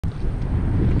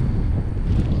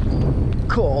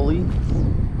collie.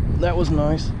 That was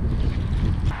nice.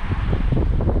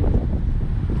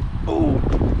 Oh,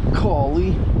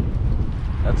 collie.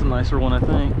 That's a nicer one, I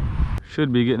think.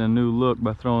 Should be getting a new look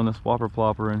by throwing this whopper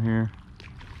plopper in here.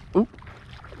 Oh,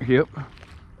 yep.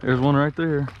 There's one right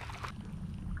there.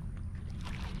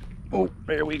 Oh,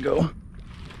 there we go.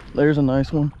 There's a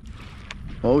nice one.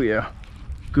 Oh yeah,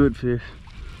 good fish.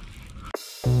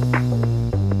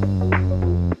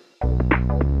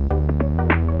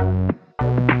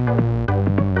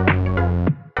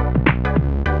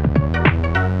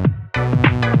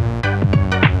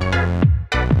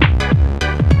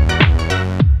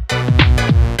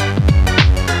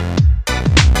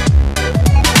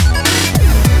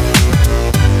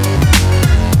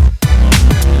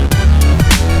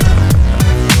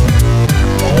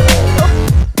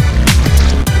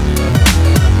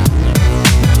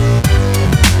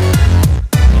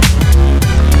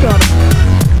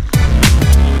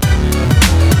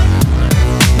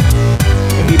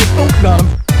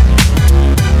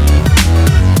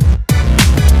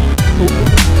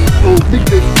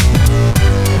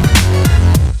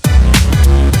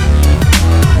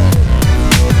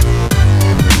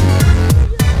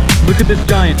 Look at this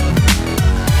giant.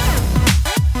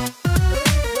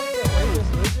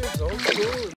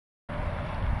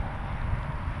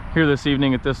 Here this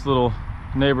evening at this little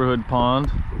neighborhood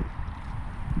pond.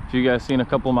 If you guys seen a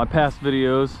couple of my past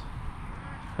videos,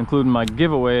 including my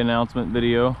giveaway announcement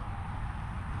video,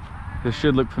 this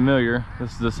should look familiar.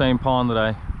 This is the same pond that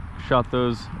I shot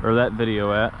that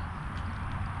video at.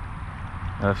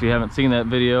 If you haven't seen that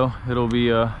video, it'll be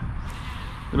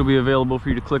available for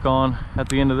you to click on at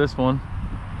the end of this one.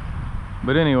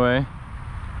 But anyway,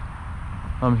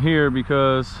 I'm here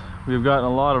because we've gotten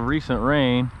a lot of recent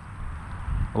rain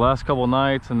the last couple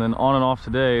nights, and then on and off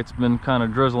today it's been kind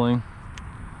of drizzling.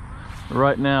 But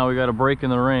right now we got a break in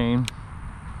the rain,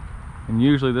 and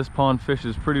usually this pond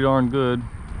fishes pretty darn good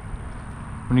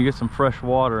when you get some fresh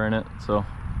water in it. So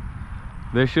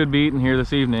they should be eating here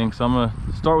this evening. So I'm gonna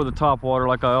start with the top water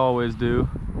like I always do.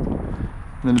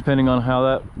 And then depending on how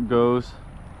that goes,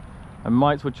 I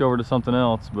might switch over to something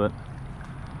else, but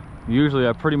usually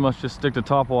I pretty much just stick to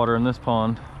top water in this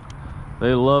pond.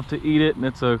 They love to eat it, and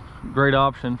it's a great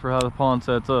option for how the pond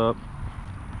sets up.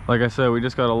 Like I said, we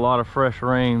just got a lot of fresh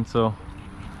rain, so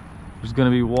there's gonna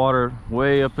be water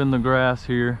way up in the grass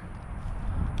here.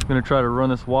 I'm gonna try to run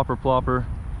this whopper plopper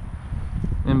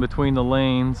in between the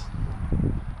lanes,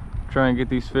 try and get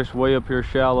these fish way up here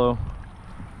shallow.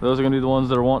 Those are gonna be the ones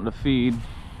that are wanting to feed.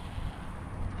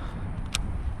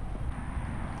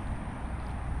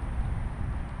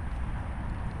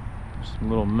 Some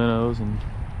little minnows and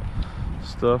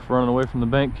stuff running away from the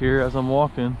bank here as I'm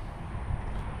walking.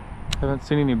 Haven't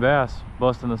seen any bass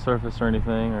busting the surface or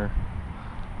anything or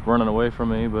running away from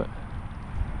me, but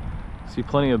see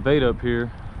plenty of bait up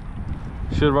here.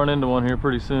 Should run into one here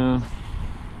pretty soon.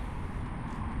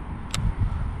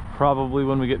 Probably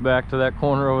when we get back to that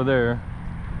corner over there,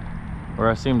 where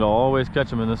I seem to always catch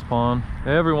them in this pond.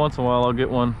 Every once in a while I'll get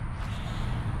one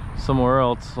somewhere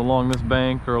else along this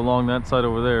bank or along that side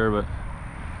over there, but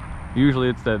usually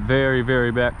it's that very,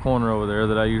 very back corner over there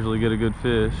that I usually get a good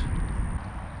fish.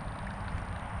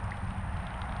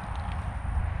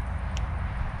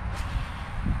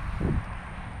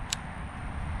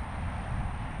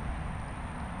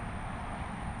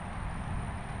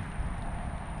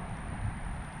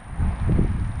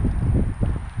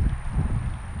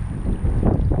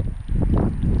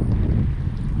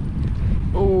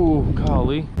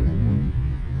 Golly.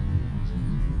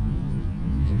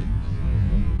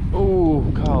 Oh,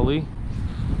 golly.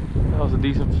 That was a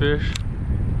decent fish.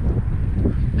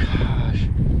 Gosh.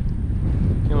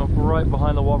 Came up right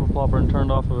behind the whopper plopper and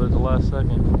turned off of it at the last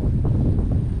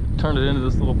second. Turned it into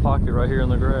this little pocket right here in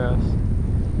the grass.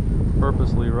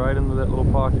 Purposely right into that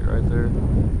little pocket right there.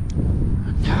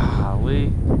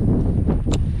 Golly.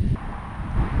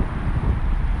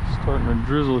 Starting to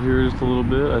drizzle here just a little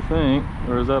bit, I think.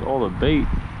 Or is that all the bait?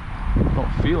 I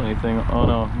don't feel anything. Oh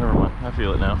no, never mind. I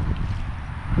feel it now.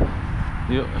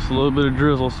 Yep, it's a little bit of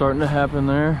drizzle starting to happen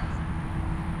there.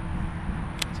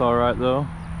 It's alright though.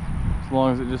 As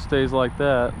long as it just stays like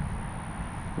that,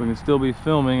 we can still be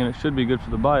filming, and it should be good for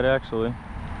the bite actually.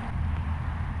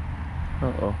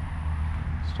 Uh-oh.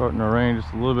 Starting to rain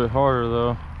just a little bit harder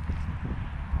though.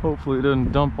 Hopefully it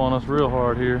doesn't dump on us real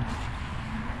hard here.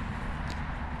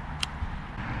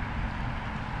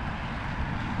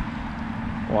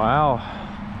 Wow,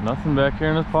 nothing back here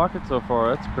in this pocket so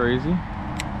far. That's crazy.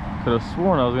 Could have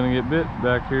sworn I was gonna get bit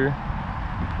back here.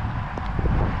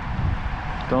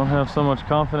 Don't have so much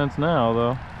confidence now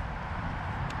though.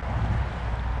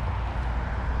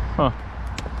 Huh.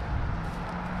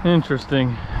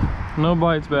 Interesting. No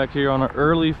bites back here on an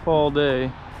early fall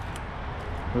day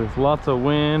with lots of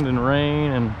wind and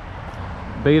rain and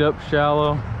bait up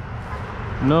shallow.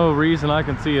 No reason I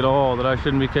can see at all that I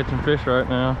shouldn't be catching fish right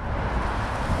now.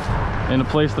 In a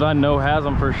place that I know has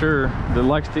them for sure, that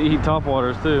likes to eat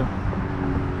topwaters too.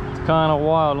 It's kind of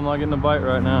wild I'm not getting a bite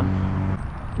right now.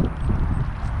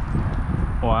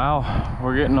 Wow,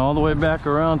 we're getting all the way back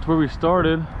around to where we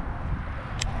started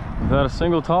without a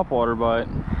single topwater bite.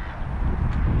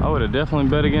 I would have definitely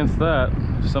bet against that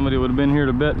if somebody would have been here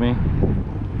to bet me.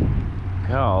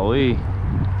 Golly.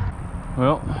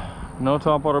 Well, no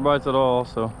topwater bites at all,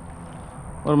 so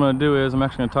what I'm going to do is I'm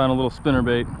actually going to tie in a little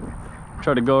spinnerbait.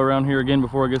 Try to go around here again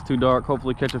before it gets too dark,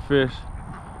 hopefully catch a fish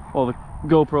while the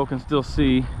GoPro can still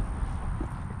see.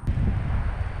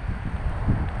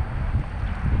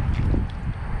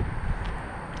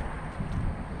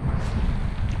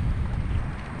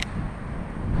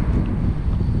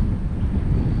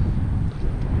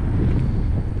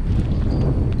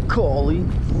 Golly,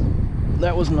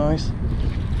 that was nice.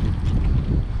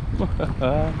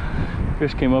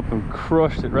 Fish came up and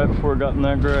crushed it right before it got in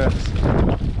that grass.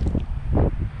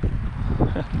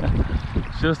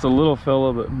 Just a little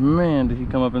fella, but man, did he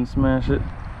come up and smash it.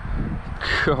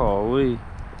 Golly,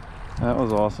 that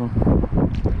was awesome.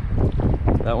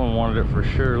 That one wanted it for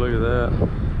sure. Look at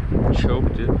that.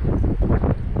 Choked it.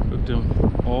 Hooked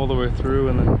him all the way through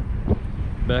and then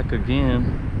back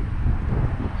again.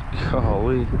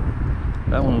 Golly,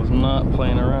 that one was not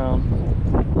playing around.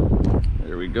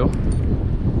 There we go.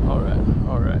 All right.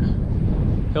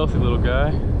 Healthy little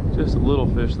guy. Just a little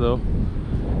fish though.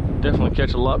 Definitely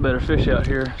catch a lot better fish out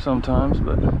here sometimes,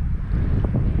 but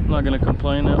I'm not gonna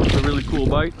complain. That was a really cool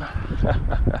bite.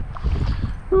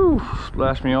 Whew,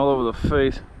 splashed me all over the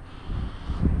face.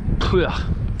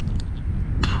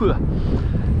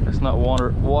 That's not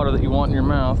water that you want in your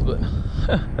mouth, but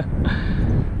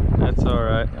that's all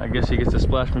right. I guess he gets to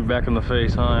splash me back in the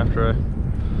face, huh? After I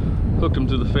hooked him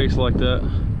to the face like that.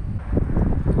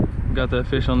 Got that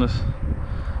fish on this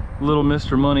Little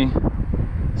Mr. Money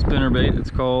spinnerbait, it's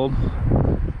called,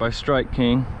 by Strike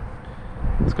King.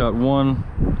 It's got one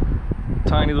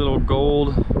tiny little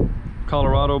gold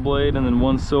Colorado blade and then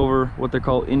one silver, what they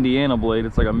call Indiana blade.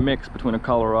 It's like a mix between a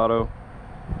Colorado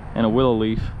and a willow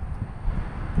leaf.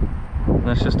 And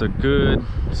that's just a good,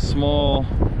 small,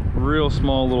 real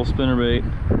small little spinnerbait.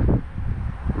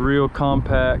 Real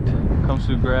compact, comes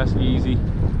through grass easy.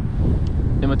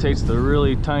 Imitates the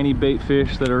really tiny bait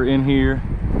fish that are in here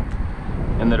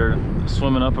and that are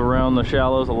swimming up around the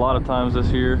shallows a lot of times this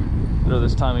year, or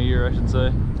this time of year I should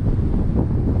say.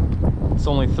 It's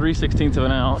only 3/16 of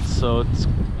an ounce, so it's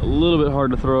a little bit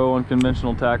hard to throw on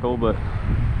conventional tackle, but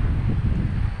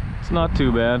it's not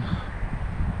too bad.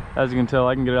 As you can tell,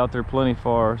 I can get it out there plenty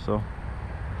far, so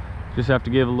just have to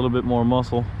give a little bit more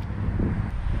muscle.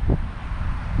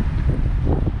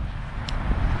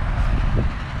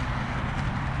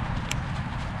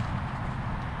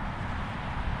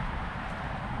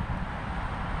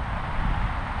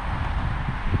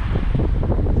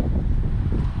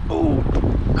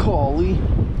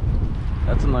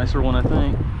 That's a nicer one, I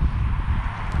think.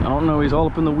 I don't know, he's all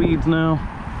up in the weeds now.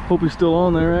 Hope he's still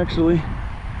on there, actually.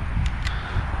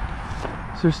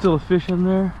 Is there still a fish in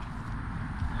there?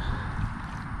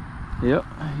 Yep,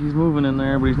 he's moving in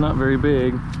there, but he's not very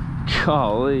big.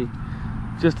 Golly,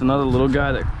 just another little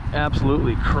guy that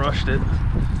absolutely crushed it.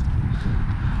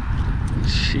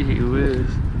 Gee whiz.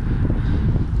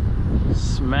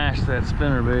 Smashed that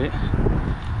spinnerbait.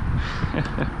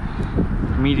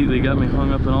 Immediately got me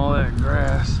hung up in all that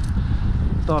grass.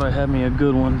 Thought I had me a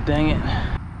good one, dang it.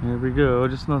 There we go,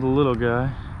 just another little guy.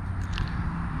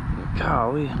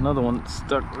 Golly, another one that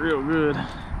stuck real good.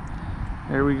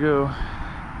 There we go.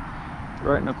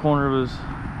 Right in the corner of his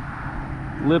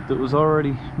lip that was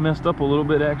already messed up a little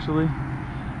bit, actually.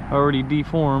 Already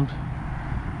deformed.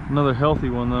 Another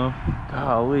healthy one though.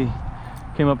 Golly.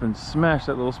 Came up and smashed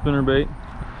that little spinnerbait.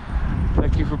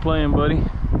 Thank you for playing, buddy.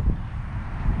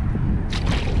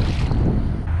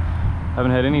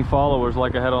 Haven't had any followers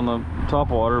like I had on the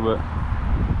topwater, but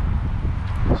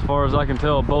as far as I can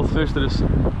tell, both fish that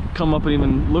have come up and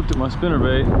even looked at my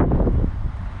spinnerbait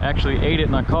actually ate it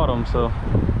and I caught them, so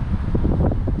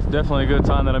it's definitely a good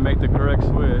time that I make the correct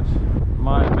switch.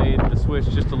 Might have made the switch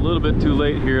just a little bit too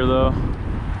late here though.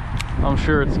 I'm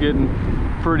sure it's getting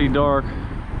pretty dark,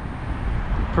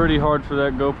 pretty hard for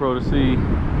that GoPro to see.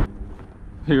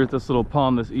 Here at this little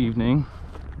pond this evening.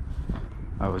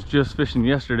 I was just fishing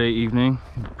yesterday evening,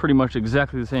 pretty much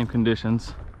exactly the same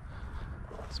conditions.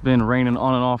 It's been raining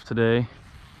on and off today.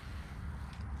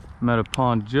 I'm at a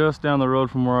pond just down the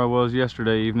road from where I was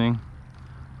yesterday evening.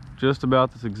 just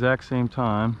about this exact same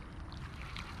time,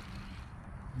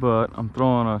 but I'm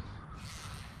throwing a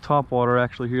topwater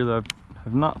actually here that I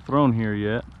have not thrown here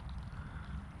yet.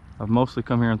 I've mostly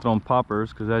come here and thrown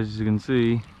poppers because, as you can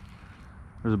see,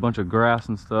 there's a bunch of grass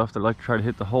and stuff that I like to try to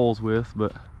hit the holes with,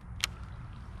 but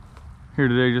here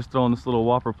today just throwing this little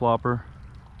whopper plopper,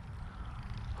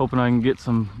 hoping I can get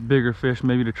some bigger fish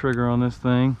maybe to trigger on this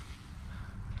thing,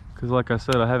 because like I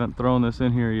said, I haven't thrown this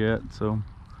in here yet, so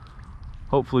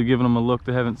hopefully giving them a look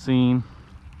they haven't seen.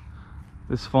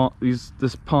 This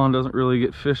pond doesn't really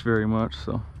get fish very much,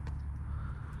 so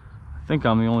I think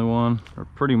I'm the only one, or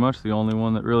pretty much the only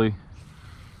one, that really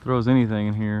throws anything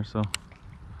in here, so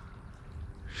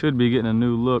should be getting a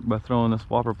new look by throwing this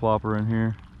whopper plopper in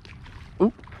here.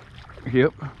 Oop.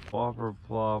 Yep. Whopper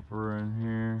plopper in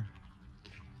here.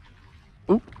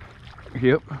 Oop.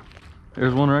 Yep.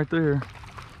 There's one right there.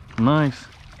 Nice.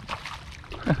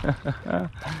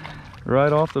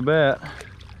 Right off the bat,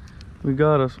 we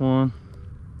got us one.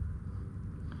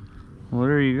 Well,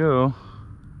 there you go.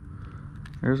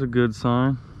 There's a good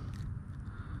sign.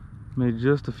 Made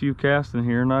just a few casts in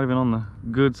here, not even on the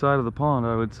good side of the pond,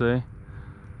 I would say.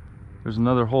 There's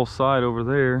another whole side over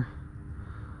there.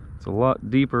 It's a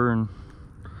lot deeper and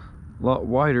a lot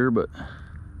wider, but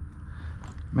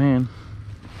man,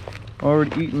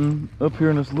 already eating up here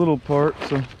in this little part,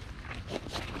 so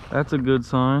that's a good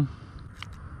sign.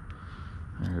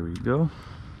 There we go.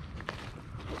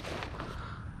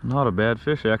 Not a bad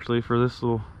fish actually for this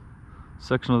little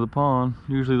section of the pond.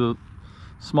 Usually the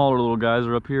smaller little guys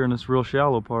are up here in this real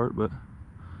shallow part, but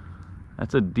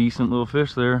that's a decent little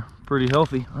fish there. Pretty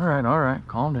healthy. All right,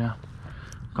 calm down.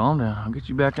 Calm down. I'll get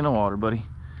you back in the water, buddy.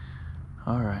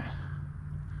 All right.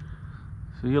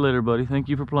 See you later, buddy. Thank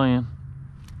you for playing.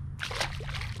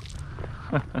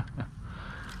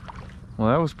 Well,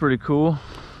 that was pretty cool.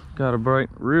 Got a bite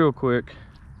real quick.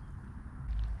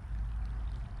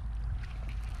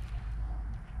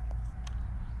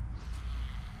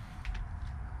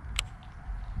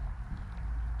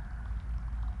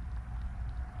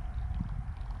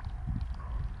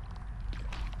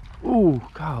 Ooh,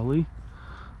 golly.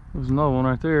 There's another one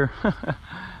right there.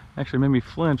 Actually made me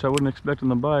flinch. I wasn't expecting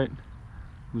the bite.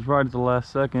 It was right at the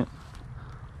last second.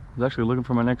 I was actually looking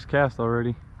for my next cast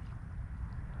already.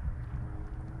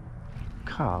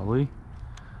 Golly.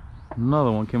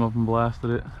 Another one came up and blasted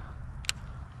it.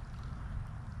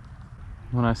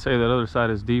 When I say that other side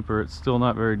is deeper, it's still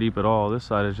not very deep at all. This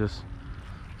side is just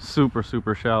super,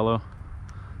 super shallow.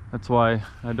 That's why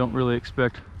I don't really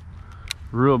expect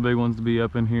real big ones to be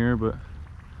up in here, but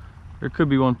there could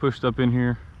be one pushed up in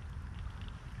here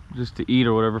just to eat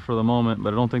or whatever for the moment,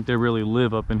 but I don't think they really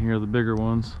live up in here, the bigger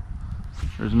ones.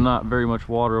 There's not very much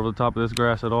water over the top of this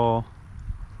grass at all.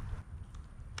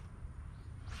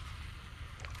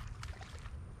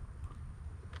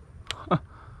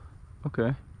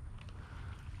 Okay.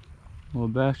 Well, a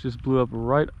bass just blew up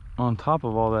right on top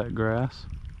of all that grass.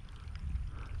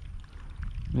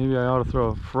 Maybe I ought to throw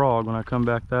a frog when I come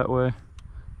back that way,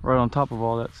 right on top of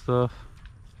all that stuff.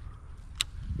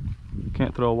 You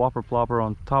can't throw a whopper plopper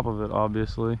on top of it,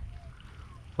 obviously.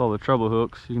 With all the treble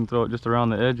hooks, you can throw it just around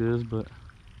the edges, but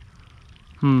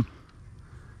maybe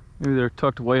they're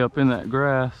tucked way up in that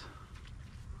grass.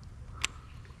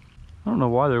 I don't know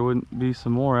why there wouldn't be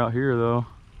some more out here though.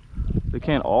 They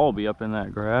can't all be up in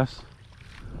that grass.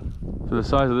 For the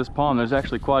size of this pond, there's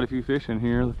actually quite a few fish in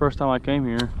here. The first time I came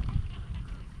here,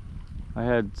 I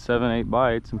had 7-8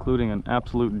 bites, including an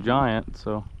absolute giant,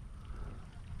 so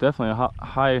definitely a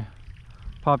high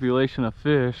population of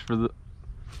fish for the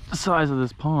size of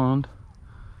this pond.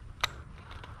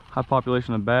 High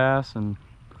population of bass and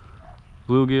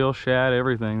bluegill, shad,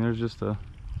 everything. There's just a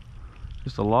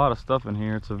lot of stuff in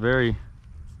here. It's a very,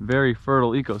 very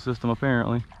fertile ecosystem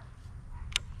apparently.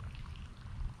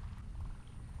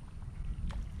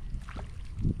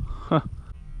 Huh.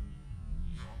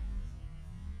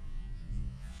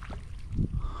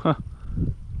 Huh.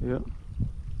 Yep.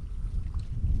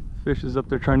 Fish is up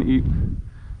there trying to eat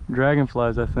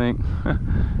dragonflies, I think.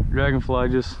 Dragonfly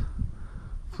just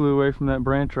flew away from that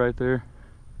branch right there.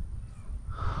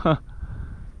 Huh.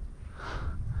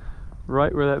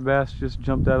 Right where that bass just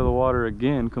jumped out of the water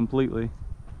again completely.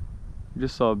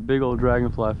 Just saw a big old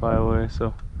dragonfly fly away,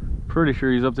 so pretty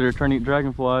sure he's up there trying to eat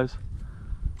dragonflies.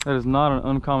 That is not an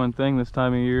uncommon thing this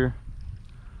time of year.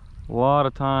 A lot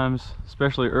of times,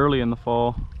 especially early in the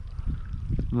fall,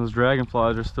 those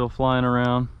dragonflies are still flying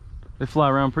around. They fly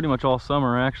around pretty much all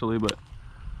summer actually, but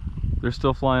they're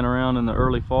still flying around in the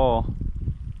early fall.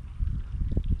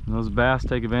 And those bass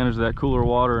take advantage of that cooler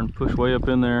water and push way up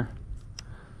in there,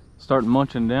 start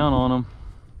munching down on them.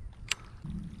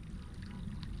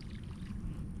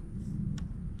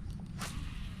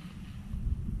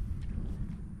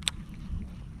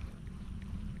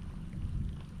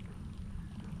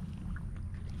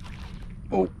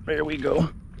 Oh, there we go.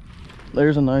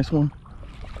 There's a nice one.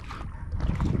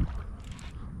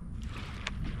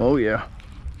 Oh yeah,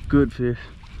 good fish.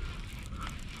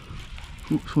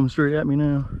 Ooh, swimming straight at me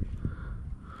now.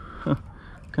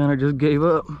 Kind of just gave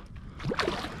up.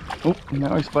 Oh,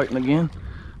 now he's fighting again.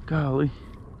 Golly.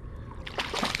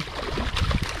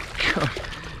 Gosh,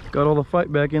 got all the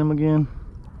fight back in him again.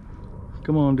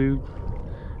 Come on, dude.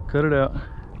 Cut it out.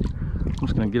 I'm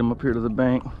just gonna get him up here to the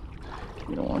bank.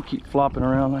 You don't want to keep flopping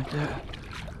around like that.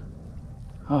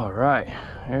 All right,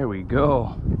 there we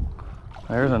go.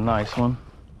 There's a nice one.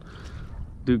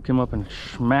 Dude came up and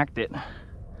smacked it.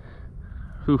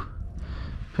 Whew.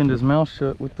 Pinned his mouth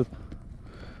shut with the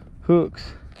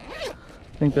hooks.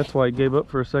 I think that's why he gave up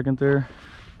for a second there.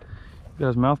 He got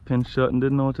his mouth pinned shut and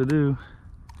didn't know what to do.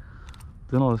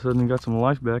 Then all of a sudden he got some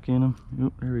life back in him.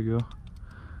 Oop, there we go.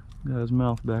 Got his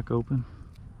mouth back open.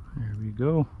 There we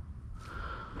go.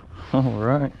 All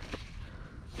right.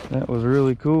 That was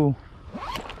really cool.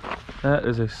 That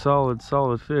is a solid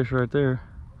fish right there.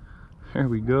 There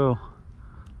we go.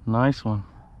 Nice one.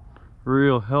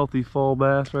 Real healthy fall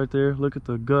bass right there. Look at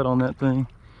the gut on that thing.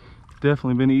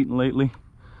 Definitely been eating lately.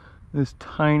 This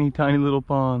tiny little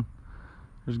pond.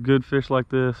 There's good fish like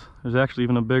this. There's actually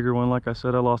even a bigger one. Like I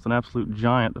said, I lost an absolute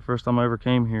giant the first time I ever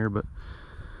came here, but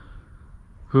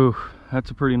whew,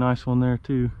 that's a pretty nice one there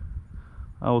too.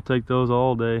 I will take those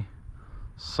all day.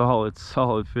 Solid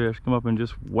fish. Come up and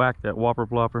just whack that whopper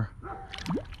plopper.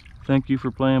 Thank you for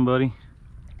playing, buddy.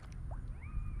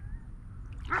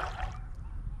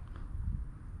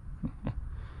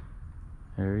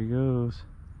 There he goes.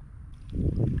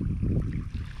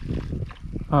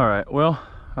 All right, well,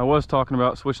 I was talking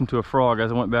about switching to a frog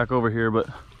as I went back over here, but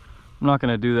I'm not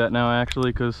gonna do that now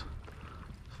actually, because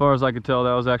as far as I could tell,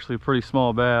 that was actually a pretty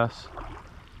small bass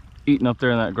eating up there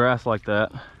in that grass like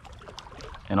that.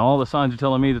 And all the signs are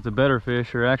telling me that the better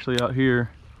fish are actually out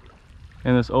here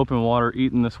in this open water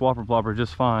eating this whopper plopper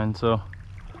just fine. So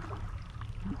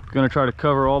I'm gonna try to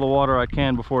cover all the water I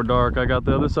can before dark. I got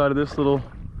the other side of this little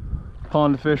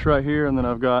pond to fish right here, and then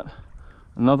I've got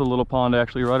another little pond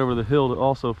actually right over the hill to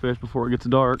also fish before it gets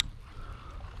dark.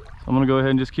 So I'm gonna go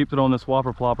ahead and just keep it on this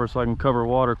whopper plopper so I can cover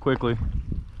water quickly.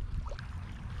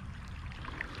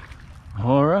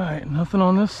 All right, nothing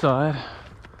on this side.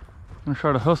 I'm gonna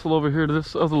try to hustle over here to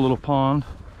this other little pond.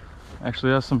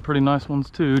 Actually has some pretty nice ones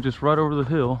too, just right over the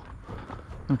hill.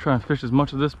 I'm gonna try and fish as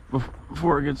much of this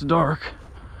before it gets dark.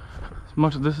 As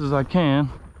much of this as I can.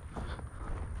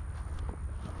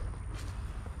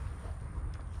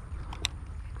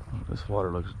 This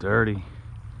water looks dirty.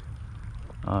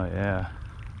 Oh yeah.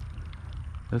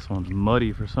 This one's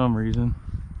muddy for some reason.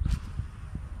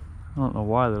 I don't know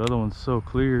why that other one's so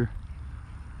clear.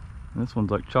 And this one's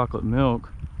like chocolate milk.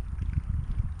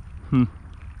 I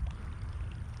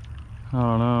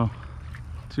don't know.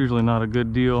 It's usually not a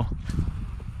good deal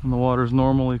when the water's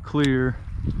normally clear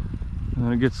and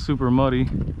then it gets super muddy.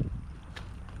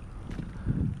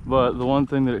 But the one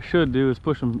thing that it should do is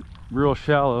push them real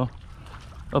shallow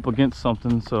up against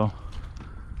something, so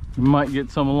you might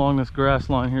get some along this grass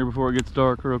line here before it gets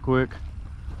dark real quick.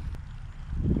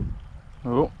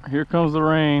 Oh, here comes the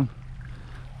rain.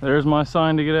 There's my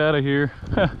sign to get out of here.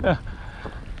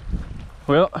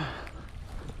 Well,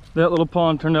 that little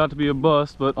pond turned out to be a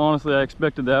bust, but honestly I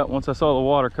expected that once I saw the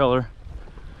watercolor.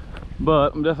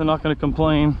 But I'm definitely not going to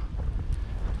complain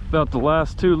about the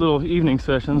last two little evening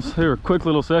sessions. They were quick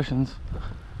little sessions.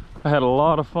 I had a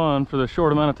lot of fun for the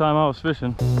short amount of time I was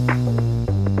fishing.